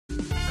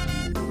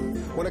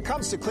When it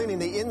comes to cleaning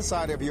the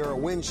inside of your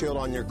windshield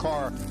on your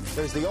car,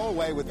 there's the old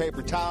way with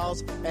paper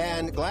towels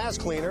and glass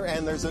cleaner,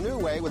 and there's a new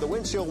way with a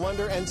Windshield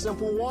Wonder and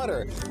simple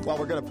water. Well,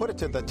 we're going to put it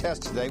to the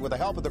test today with the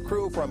help of the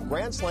crew from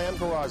Grand Slam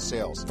Garage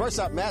Sales. First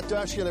up, Matt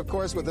Dushkin, of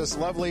course, with this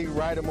lovely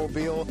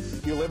ride-a-mobile.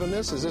 You live in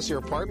this? Is this your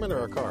apartment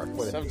or a car?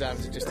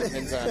 Sometimes it just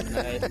depends on the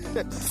night.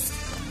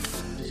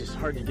 It's just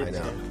hard to get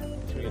to.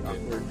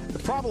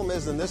 The problem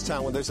is in this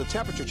town, when there's a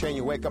temperature change,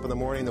 you wake up in the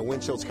morning, the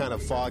windshield's kind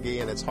of foggy,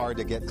 and it's hard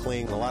to get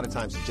clean. A lot of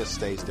times it just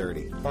stays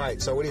dirty. All right,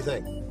 so what do you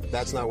think?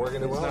 That's not working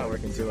too well? It's not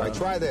working too well. All right,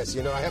 try this.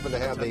 You know, I happen to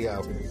have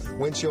the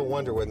Windshield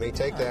Wonder with me.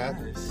 Take that.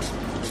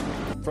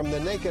 From the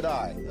naked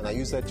eye, and I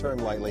use that term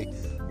lightly,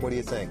 what do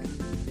you think?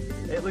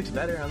 It looks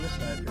better on this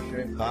side for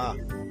sure. Ah.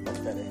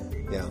 Much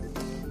better. Yeah.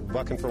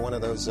 Bucking for one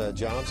of those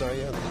jobs, are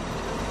you?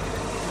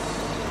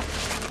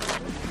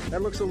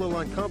 That looks a little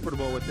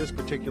uncomfortable with this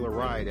particular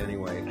ride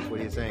anyway. What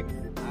do you think?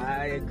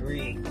 I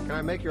agree. Can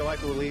I make your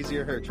life a little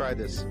easier? Here, try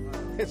this.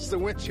 It's the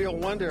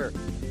Windshield Wonder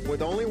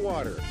with only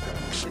water.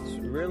 It's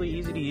really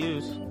easy to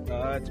use.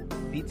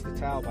 It beats the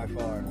towel by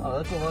far. Oh,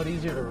 that's a lot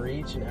easier to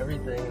reach and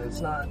everything.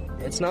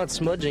 It's not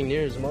smudging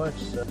near as much.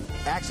 So.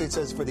 Actually, it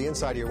says for the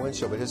inside of your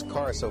windshield, but his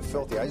car is so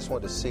filthy. I just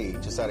wanted to see,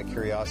 just out of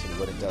curiosity,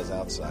 what it does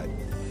outside.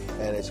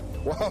 And it's,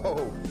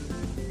 whoa.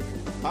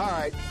 All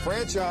right,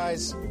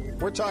 franchise.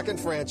 We're talking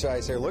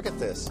franchise here. Look at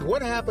this.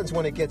 What happens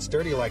when it gets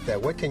dirty like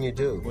that? What can you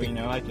do? Well, you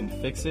know, I can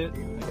fix it. I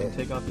can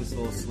take off this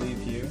little sleeve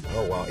here.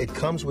 Oh, wow. It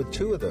comes with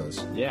two of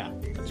those. Yeah,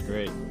 that's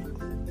great.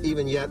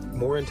 Even yet,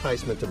 more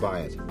enticement to buy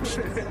it.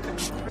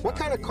 What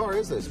kind of car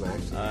is this,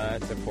 Max?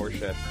 It's a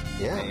Porsche.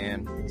 Yeah.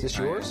 And is this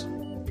yours?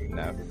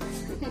 No.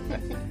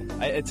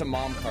 It's a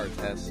mom car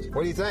test.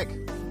 What do you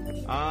think?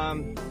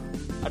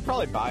 I'd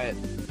probably buy it.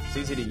 It's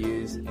easy to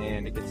use,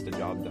 and it gets the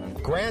job done.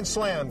 Grand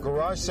Slam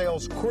Garage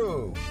Sales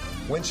Crew.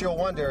 Windshield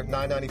Wonder,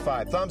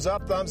 $9.95. Thumbs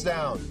up, thumbs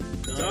down.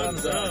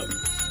 Thumbs up.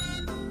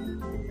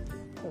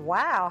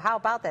 Wow, how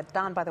about that?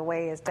 Don, by the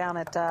way, is down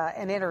at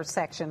an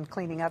intersection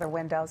cleaning other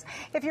windows.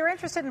 If you're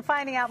interested in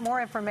finding out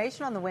more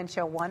information on the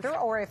Windshield Wonder,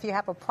 or if you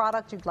have a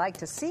product you'd like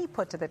to see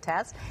put to the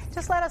test,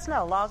 just let us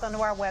know. Log on to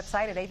our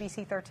website at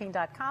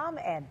abc13.com,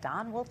 and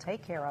Don will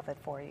take care of it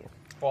for you.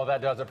 Well,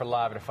 that does it for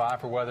Live at 5.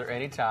 For weather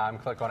anytime,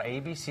 click on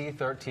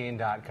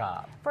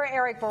abc13.com. For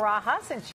Eric Barajas and